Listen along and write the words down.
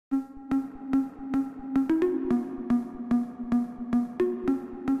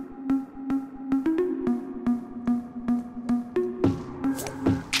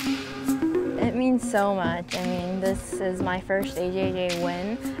so much. I mean, this is my first AJJ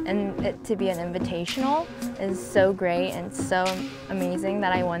win, and to be an invitational is so great and so amazing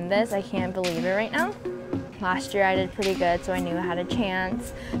that I won this. I can't believe it right now. Last year I did pretty good, so I knew I had a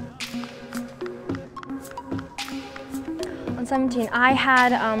chance. On 17, I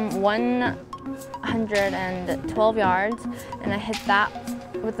had 112 yards, and I hit that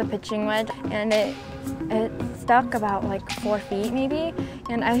with the pitching wedge, and it stuck about like 4 feet maybe,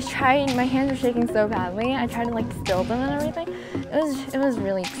 and I was trying, my hands were shaking so badly, I tried to like still them and everything. It was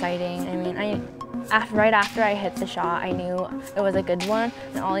really exciting. I mean, right after I hit the shot, I knew it was a good one,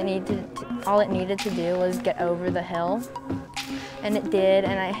 and all it needed to do was get over the hill, and it did,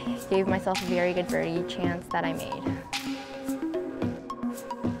 and I gave myself a very good birdie chance that I made.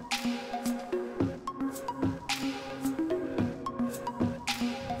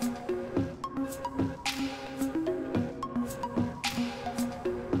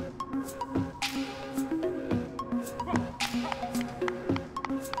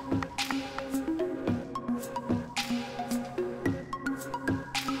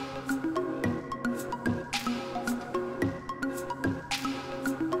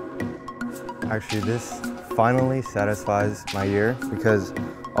 Actually, this finally satisfies my year because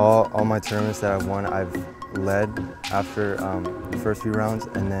all my tournaments that I've won, I've led after the first few rounds,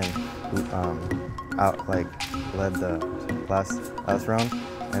 and then led the last round,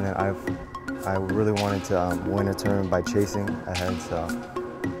 and then I really wanted to win a tournament by chasing ahead. So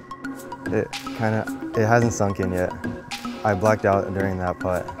it hasn't sunk in yet. I blacked out during that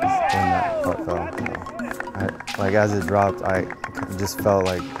putt when that putt fell. So as it dropped, I just felt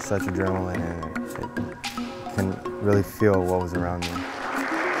like such adrenaline, and it can really feel what was around me.